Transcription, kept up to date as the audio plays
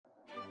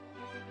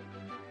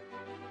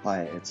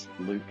Hi, it's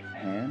Luke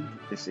Hand.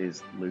 This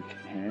is Luke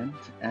Hand,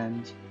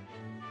 and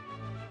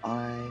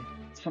I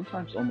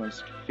sometimes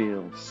almost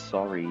feel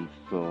sorry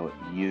for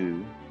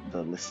you,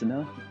 the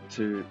listener,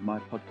 to my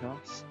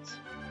podcasts.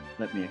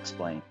 Let me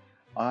explain.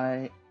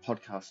 I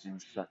podcast in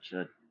such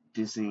a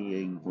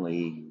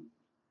dizzyingly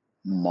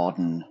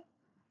modern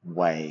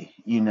way.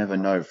 You never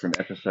know from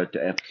episode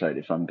to episode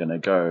if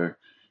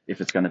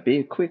it's going to be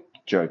a quick,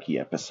 jokey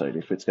episode,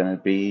 if it's going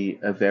to be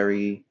a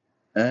very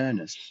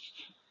earnest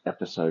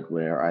episode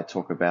where I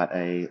talk about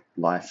a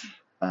life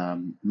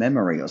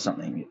memory or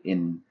something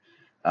in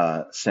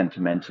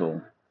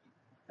sentimental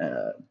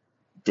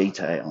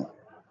detail,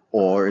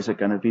 or is it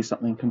going to be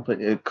something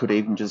completely? It could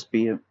even just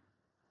be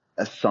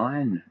a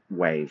sine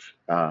wave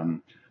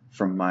from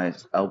my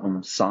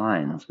album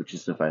Signs, which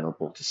is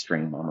available to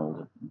stream on all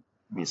the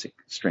music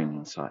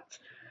streaming sites.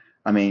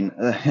 I mean,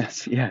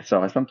 yeah,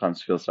 so I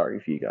sometimes feel sorry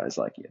for you guys.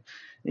 Like,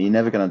 you're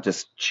never going to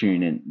just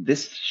tune in.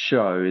 This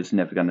show is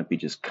never going to be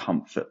just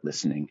comfort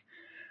listening.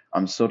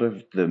 I'm sort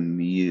of the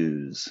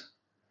muse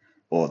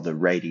or the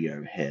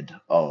radio head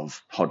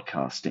of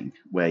podcasting,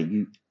 where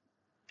you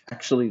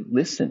actually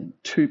listen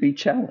to be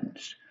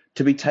challenged,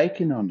 to be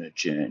taken on a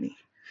journey,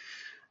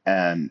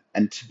 and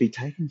to be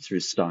taken through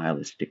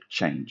stylistic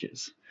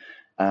changes.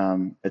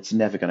 It's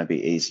never going to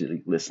be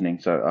easy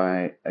listening.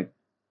 So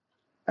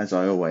as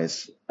I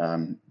always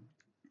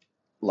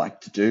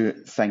like to do,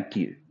 thank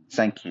you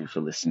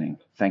for listening.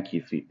 Thank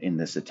you in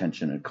this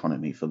attention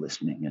economy for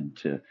listening and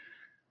to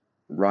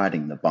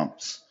riding the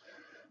bumps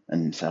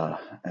and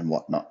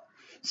whatnot.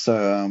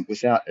 So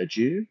without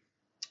ado,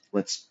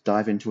 let's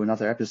dive into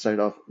another episode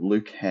of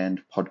Luke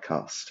Hand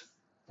Podcast.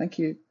 Thank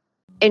you.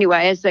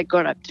 Anyway, as they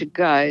got up to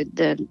go,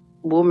 the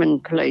woman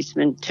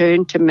policeman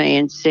turned to me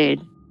and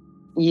said,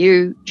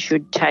 "You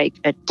should take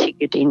a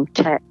ticket in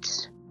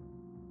Tats,"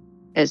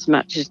 as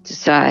much as to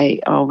say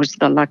I was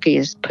the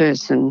luckiest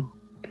person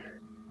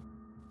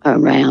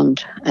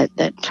around at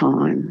that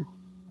time,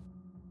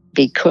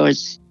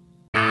 because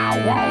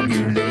I want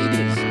you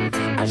ladies,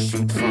 I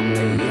shoot from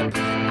the hip.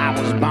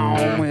 I was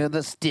born with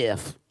a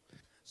stiff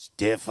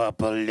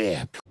upper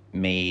lip.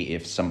 Me,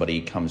 if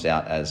somebody comes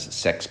out as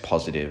sex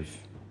positive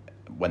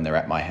when they're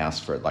at my house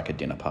for like a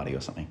dinner party or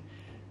something,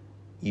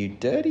 you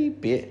dirty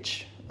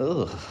bitch.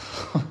 Ugh.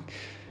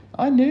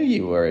 I knew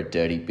you were a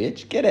dirty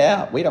bitch. Get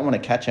out. We don't want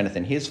to catch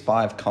anything. Here's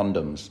 5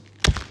 condoms.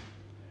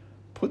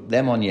 Put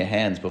them on your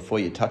hands before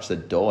you touch the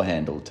door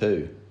handle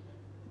too.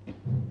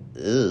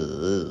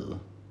 Ugh.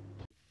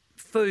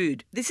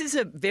 Food. This is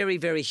a very,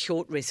 very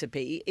short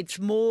recipe. It's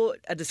more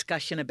a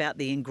discussion about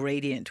the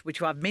ingredient,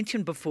 which I've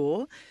mentioned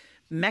before.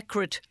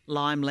 Macrot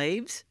lime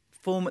leaves,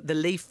 the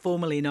leaf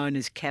formerly known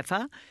as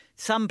Kaffir.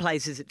 Some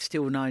places it's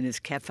still known as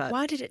Kaffir.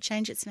 Why did it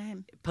change its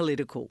name?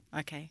 Political.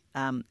 Okay.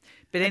 But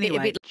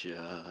anyway.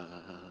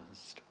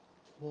 Just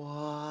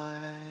why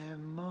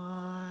am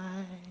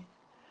I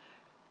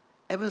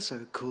ever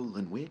so cool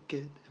and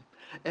wicked,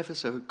 ever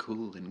so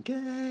cool and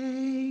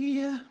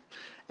gay,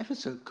 ever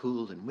so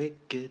cool and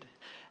wicked,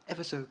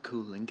 ever so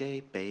cool and gay,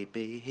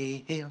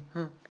 baby.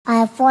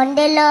 I found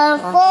the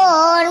love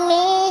for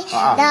me,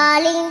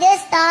 darling, the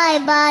sky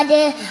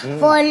body,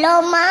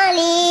 follow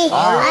Mali.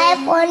 I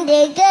found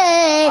the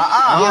girl,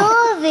 you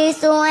be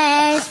so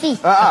happy.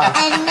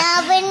 And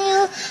now when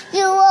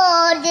you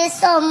are the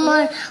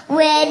summer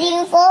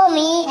waiting for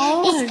me,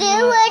 it's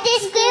good,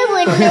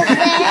 look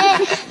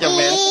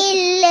where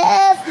he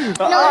left.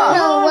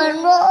 No one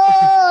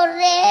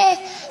worries.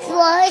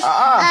 Watch,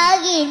 I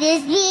give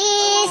this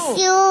bliss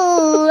you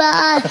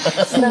are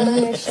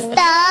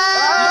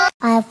star.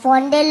 I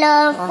found the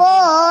love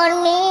for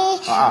me,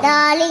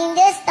 darling,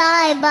 the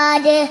sky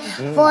body,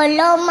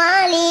 follow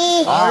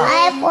Mali.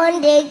 I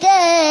found the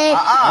girl,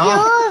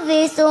 you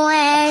be so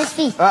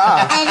happy.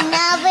 And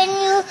now when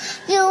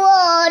you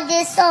are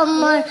the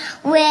summer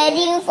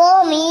waiting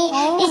for me,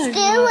 it's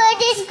good,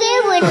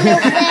 look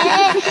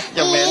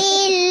where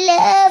he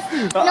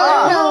left.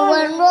 No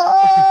one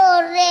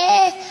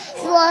worries.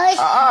 Watch,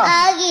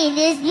 I give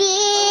this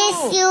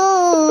bliss you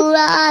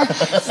are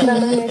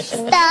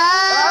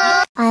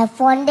star. I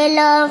found the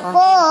love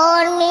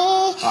for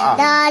me,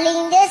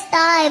 darling, the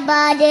sky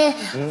body,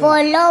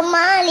 follow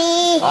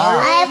Mali.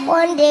 I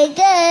found the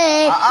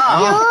girl,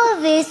 you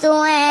be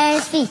so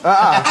happy.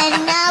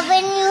 And now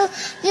when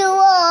you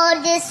are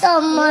the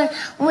summer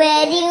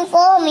waiting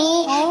for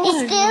me,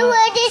 it's good,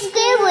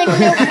 look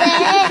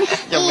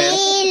where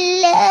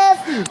he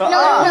left.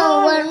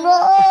 No one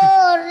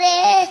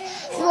worries.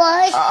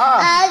 Watch,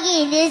 I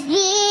give this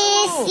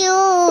bliss you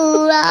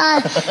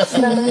are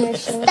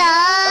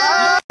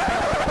star.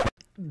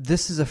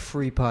 This is a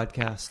free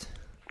podcast.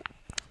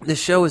 The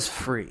show is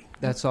free.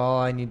 That's all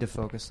I need to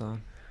focus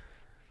on.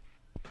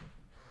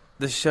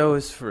 The show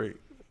is free.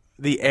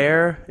 The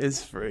air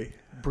is free.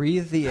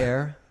 Breathe the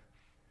air.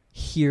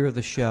 Hear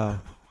the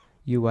show.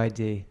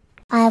 UID.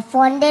 I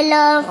found the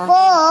love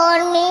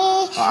for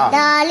me,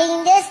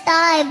 darling, the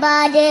sky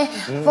body,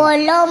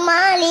 follow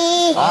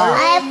Mali.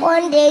 I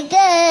found the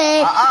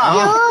girl,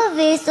 you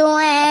be so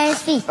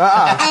happy.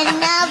 And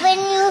now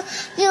when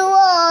you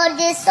are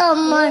the there's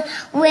someone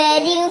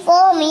waiting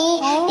for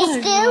me.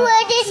 Discover,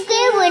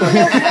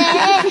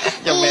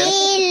 nowhere.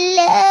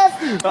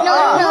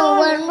 Love, no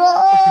one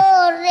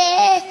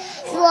worries.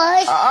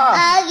 Watch,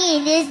 I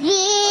give this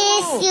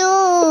bliss you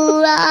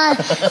are.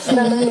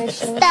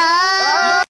 Star.